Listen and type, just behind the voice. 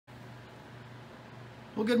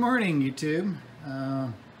Well, good morning, YouTube.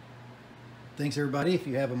 Thanks, everybody. If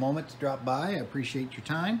you have a moment to drop by, I appreciate your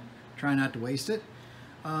time. Try not to waste it.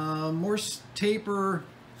 Morse taper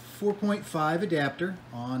 4.5 adapter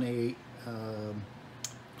on a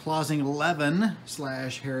Clausing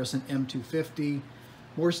 11/Harrison M250.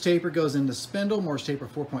 Morse taper goes into Spindle, Morse taper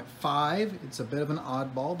 4.5. It's a bit of an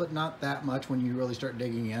oddball, but not that much when you really start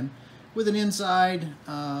digging in, with an inside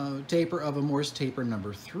taper of a Morse taper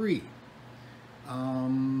number 3.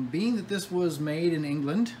 Being that this was made in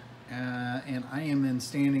England and I am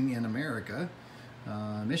standing in America,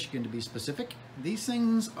 Michigan to be specific, these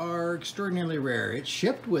things are extraordinarily rare. It's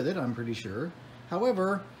shipped with it, I'm pretty sure.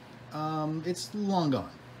 However, it's long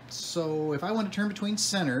gone. So if I want to turn between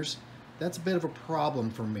centers, that's a bit of a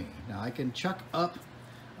problem for me. Now I can chuck up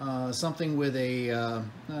something with a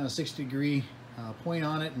 60-degree point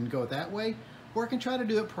on it and go it that way, or I can try to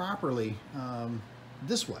do it properly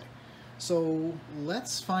this way. So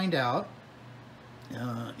let's find out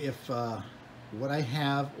if what I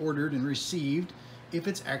have ordered and received, if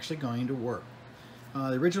it's actually going to work.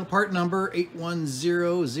 The original part number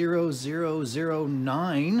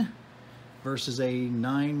 8100009 versus a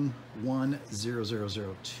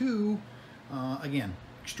 910002. Again,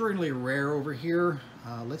 extraordinarily rare over here.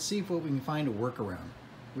 Let's see if we can find a workaround.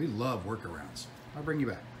 We love workarounds. I'll bring you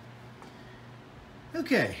back.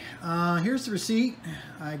 Okay, here's the receipt.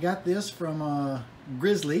 I got this from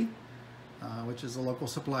Grizzly, which is a local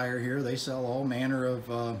supplier here. They sell all manner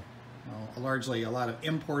of, largely a lot of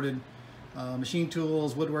imported machine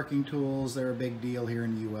tools, woodworking tools. They're a big deal here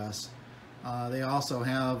in the U.S. They also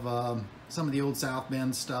have some of the old South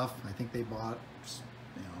Bend stuff. I think they bought,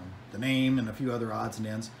 the name and a few other odds and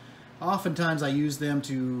ends. Oftentimes I use them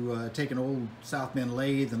to take an old South Bend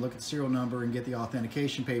lathe and look at the serial number and get the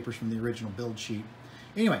authentication papers from the original build sheet.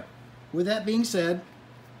 Anyway, with that being said,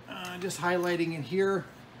 just highlighting it here,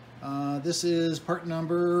 this is part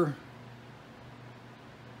number,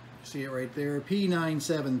 see it right there,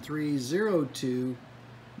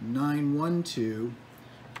 P97302-912. You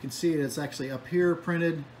can see it's actually up here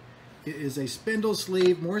printed. It is a spindle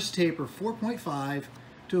sleeve Morse taper 4.5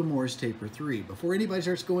 to a Morse taper 3. Before anybody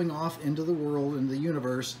starts going off into the world, into the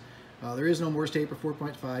universe, there is no Morse taper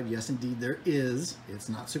 4.5. Yes, indeed, there is. It's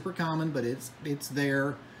not super common, but it's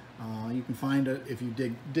there. You can find it if you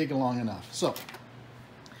dig along enough. So,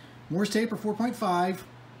 Morse taper 4.5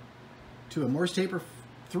 to a Morse taper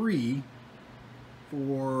 3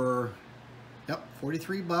 for, yep,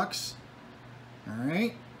 43 bucks. All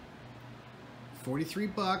right, 43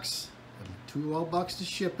 bucks. $12 to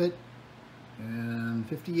ship it, and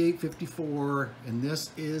 $58.54. And this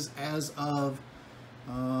is as of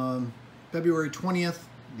February 20th,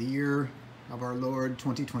 the year of our Lord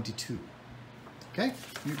 2022. Okay,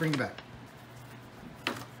 let me bring you back.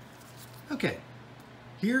 Okay,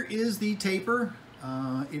 here is the taper.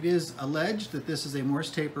 It is alleged that this is a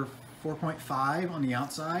Morse taper 4.5 on the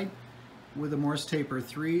outside with a Morse taper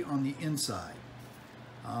 3 on the inside.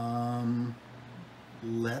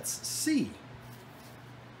 Let's see.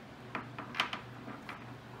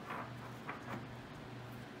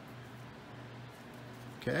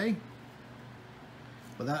 Okay,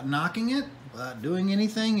 without knocking it, without doing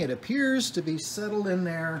anything, it appears to be settled in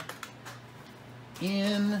there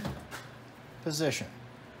in position.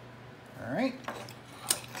 All right,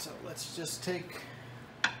 so let's just take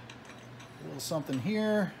a little something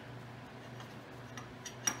here.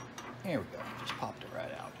 There we go, just popped it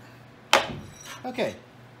right out. Okay,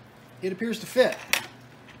 it appears to fit.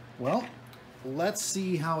 Well, let's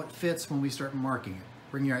see how it fits when we start marking it.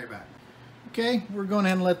 Bring you right back. Okay, we're going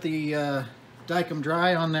ahead and let the dicom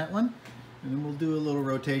dry on that one, and then we'll do a little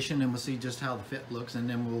rotation and we'll see just how the fit looks, and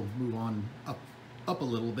then we'll move on up a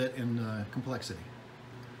little bit in complexity.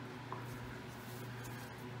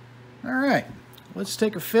 All right, let's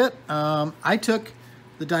take a fit. I took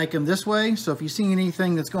the dicom this way, so if you see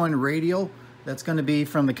anything that's going radial, that's going to be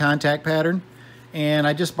from the contact pattern. And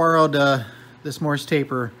I just borrowed this Morse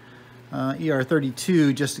taper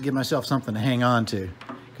ER32 just to give myself something to hang on to,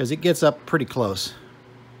 because it gets up pretty close.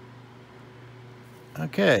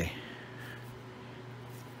 Okay.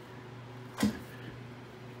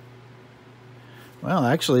 Well,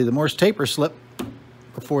 actually, the Morse taper slipped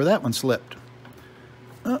before that one slipped.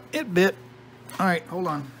 It bit. All right, hold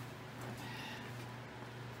on.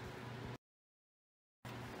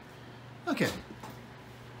 Okay.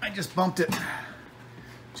 I just bumped it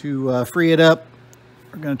to free it up.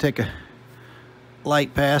 We're going to take a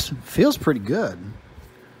light pass. Feels pretty good.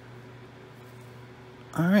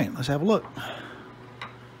 All right, let's have a look.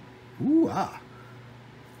 Ooh, ah.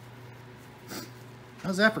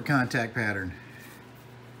 How's that for contact pattern?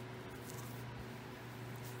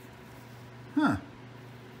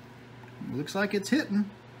 looks like it's hitting.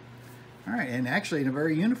 All right, and actually in a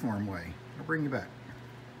very uniform way. I'll bring you back.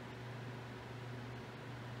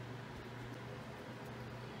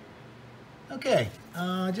 Okay,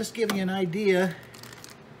 just giving you an idea.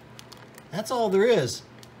 That's all there is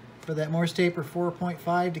for that Morse taper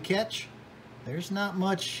 4.5 to catch. There's not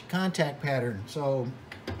much contact pattern. So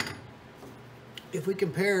if we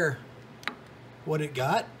compare what it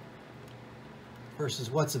got versus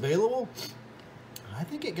what's available, I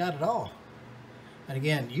think it got it all. And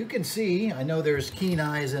again, you can see, I know there's keen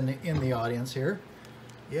eyes in the audience here.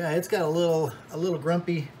 Yeah, it's got a little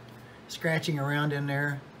grumpy scratching around in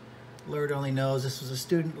there. Lord only knows this was a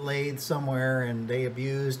student lathe somewhere and they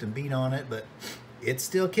abused and beat on it, but it's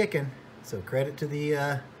still kicking. So credit to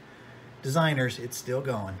the designers, it's still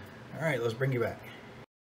going. All right, let's bring you back.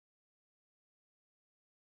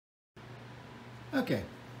 Okay,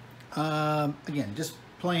 again, just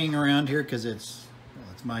playing around here because it's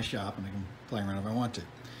my shop and I can play around if I want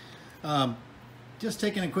to. Just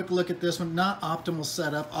taking a quick look at this one, not optimal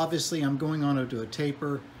setup. Obviously, I'm going on to a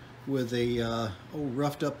taper with a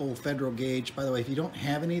roughed up old Federal gauge. By the way, if you don't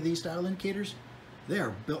have any of these style indicators, they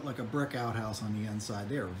are built like a brick outhouse on the inside.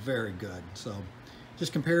 They are very good. So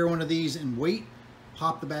just compare one of these in weight,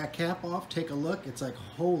 pop the back cap off, take a look. It's like,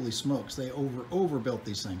 holy smokes, they overbuilt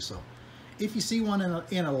these things. So if you see one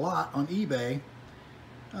in a lot on eBay,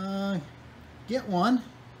 get one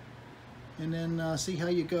and then see how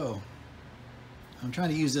you go. I'm trying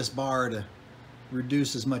to use this bar to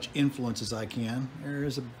reduce as much influence as I can.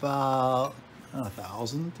 There's about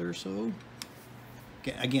 1,000th or so.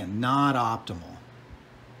 Again, not optimal.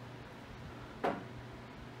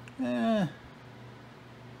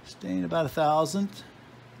 Staying about 1,000th.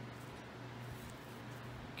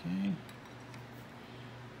 Okay.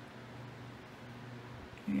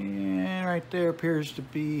 And right there appears to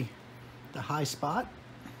be the high spot.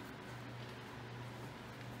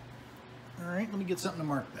 All right, let me get something to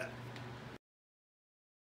mark that.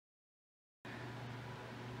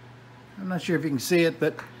 I'm not sure if you can see it,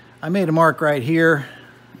 but I made a mark right here.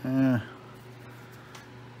 Probably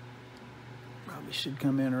should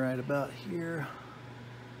come in right about here.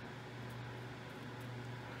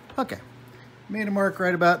 Okay, made a mark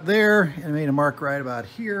right about there, and made a mark right about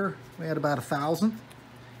here. We had about 1,000th.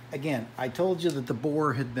 Again, I told you that the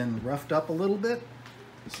bore had been roughed up a little bit,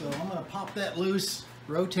 so I'm going to pop that loose,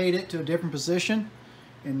 rotate it to a different position,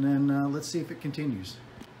 and then let's see if it continues.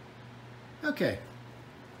 Okay.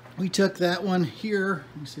 We took that one here,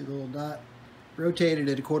 you see the little dot, rotated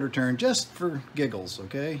it a quarter turn just for giggles,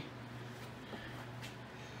 okay?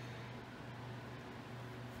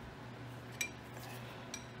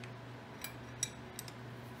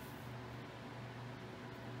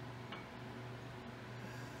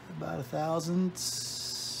 About 1,000,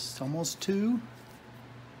 almost 2.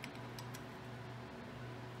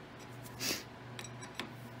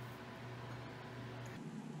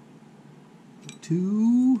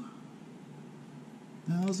 Two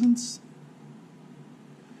thousandths.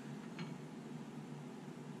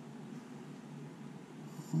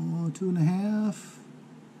 Oh, 2.5.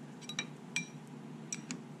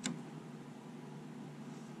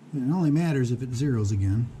 It only matters if it zeros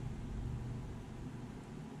again.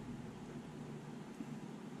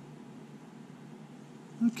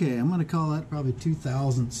 Okay, I'm going to call that probably 2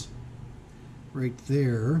 thousandths right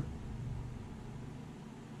there.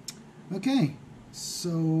 Okay.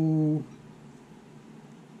 So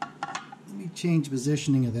let me change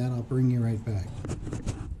positioning of that. I'll bring you right back.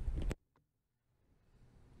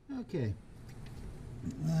 Okay,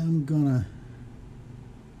 I'm gonna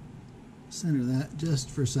center that just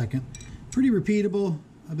for a second. Pretty repeatable.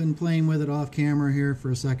 I've been playing with it off camera here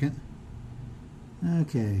for a second.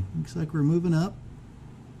 Okay, looks like we're moving up.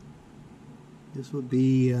 This would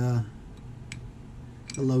be a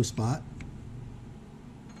low spot.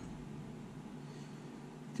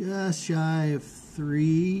 Just shy of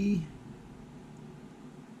 3.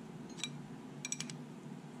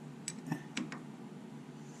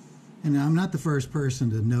 And I'm not the first person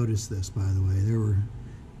to notice this, by the way. There were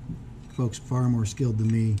folks far more skilled than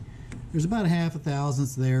me. There's about 0.5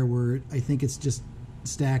 thousandths there where I think it's just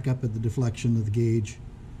stack up at the deflection of the gauge,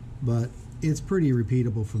 but it's pretty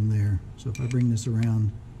repeatable from there. So if I bring this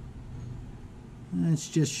around, it's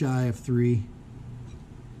just shy of 3.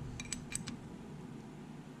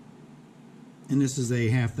 And this is a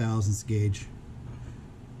 0.5 thousandths gauge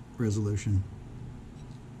resolution.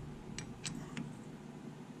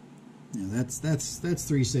 Yeah, that's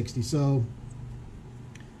 360. So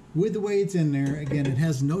with the weights in there, again, it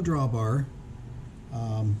has no drawbar.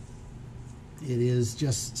 It is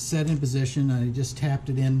just set in position. I just tapped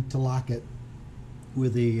it in to lock it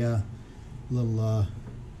with a little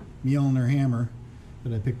Mjolnir hammer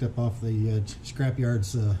that I picked up off the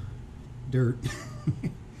scrapyard's dirt.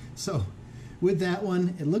 So with that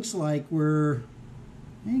one, it looks like we're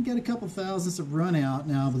got a couple thousandths of run out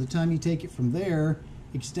now. By the time you take it from there,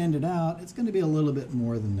 extend it out, it's going to be a little bit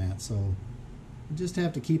more than that. So you just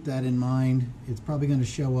have to keep that in mind. It's probably going to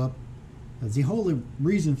show up. The whole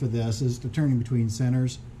reason for this is to turn in between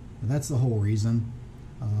centers. That's the whole reason.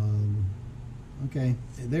 Okay,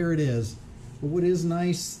 there it is. But what is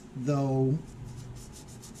nice though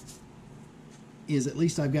is at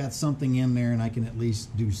least I've got something in there and I can at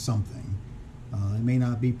least do something. It may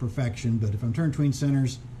not be perfection, but if I'm turning between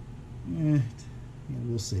centers, yeah,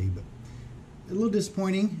 we'll see. But a little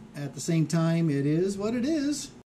disappointing. At the same time, it is what it is.